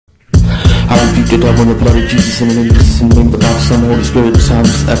The devil and the blood of Jesus, in the name of Jesus, in the name of the Father, Son, and Holy Spirit,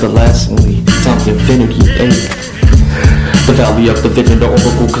 times everlastingly, times infinity, amen. The valley of the vision, the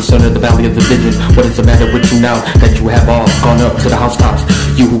oracle concerning the valley of the vision. What is the matter with you now that you have all gone up to the housetops?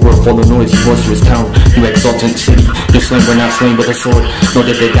 You who were full of noise, boisterous town, you exultant city. Your slain were not slain with a sword, nor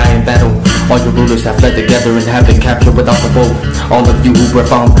did they die in battle. All your rulers have fled together and have been captured without the bow. All of you who were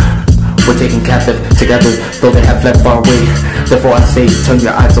found were taken captive together, though they have fled far away. Therefore I say, turn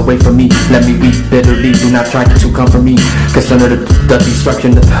your eyes away from me. Let me weep bitterly, do not try to comfort me concerning the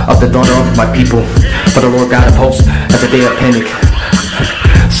destruction of the daughter of my people. For the Lord God of hosts has a day of panic,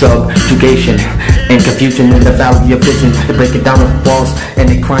 subjugation, and confusion in the valley of vision. They breaking down the walls and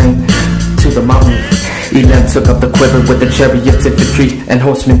they crying to the mountain. Elam took up the quiver with the chariots, infantry, and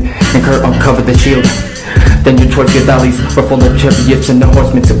horsemen, and Kurt uncovered the shield. Then your choicest valleys were full of chariots, and the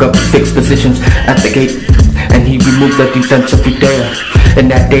horsemen took up fixed positions at the gate, and he removed the defense of Judea. In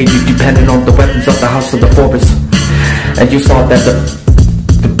that day you depended on the weapons of the house of the fortress, and you saw that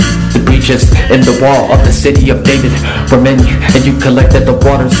the breaches in the wall of the city of David were many, and you collected the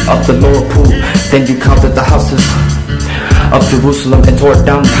waters of the lower pool. Then you counted the houses of Jerusalem and tore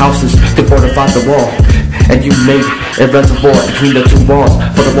down houses to fortify the wall. And you made a reservoir between the two walls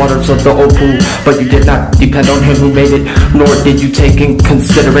for the waters of the old pool. But you did not depend on him who made it, nor did you take in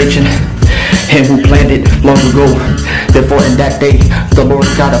consideration him who planned it long ago. Therefore in that day the Lord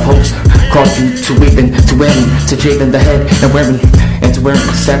God of hosts caused you to weep and to wailing, to shaving the head and to wearing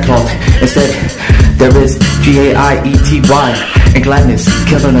sackcloth. Instead there is G-A-I-E-T-Y, and gladness,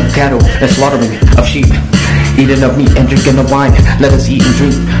 killing of cattle and slaughtering of sheep, eating of meat and drinking of wine. Let us eat and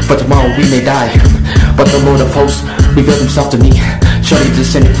drink, for tomorrow we may die. But the Lord of hosts revealed himself to me. Surely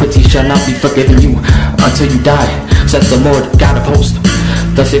this iniquity shall not be forgiven you until you die, says the Lord God of hosts.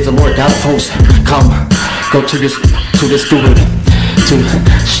 Thus says the Lord God of hosts, come, go to the steward, to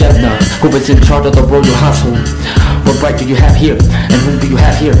Shebna, who is in charge of the royal household. What right do you have here, and whom do you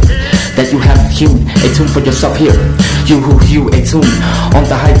have here, that you have hewn a tomb for yourself here? You who hew a tomb on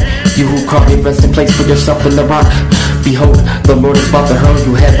the height, you who carve a resting place for yourself in the rock. Behold, the Lord is about to hurl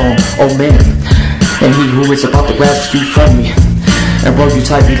you headlong, O man, and he who is about to grasp you firmly and roll you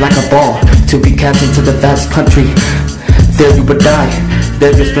tightly like a ball, to be cast into the vast country. There you would die,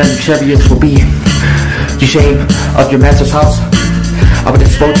 there your splendid chariots will be. You shame of your master's house, I will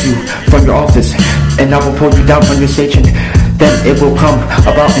expose you from your office, and I will pull you down from your station. Then it will come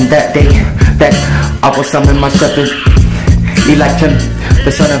about in that day that I will summon my servant Eliakim,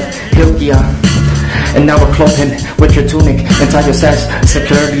 the son of Hilkiah, and I will clothe him with your tunic and tie your sash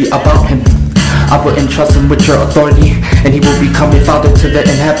securely about him. I will entrust him with your authority, and he will become a father to the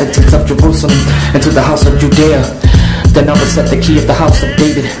inhabitants of Jerusalem and to the house of Judea. Then I will set the key of the house of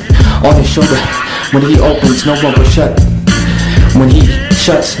David on his shoulder. When he opens, no one will shut. When he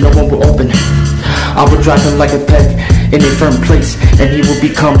shuts, no one will open. I will drive him like a peg in a firm place, and he will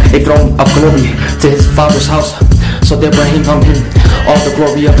become a throne of glory to his father's house. So they will hang on him all the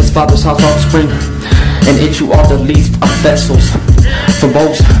glory of his father's house offspring, and issue all the least of vessels, from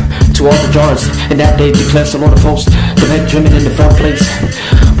bowls to all the jars. In that day declares the Lord of hosts, the bed trimming in the firm place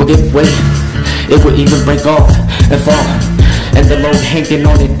will give way. It will even break off and fall, and the load hanging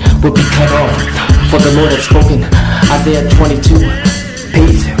on it will be cut off. For the Lord has spoken. Isaiah 22.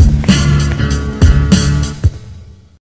 Peace.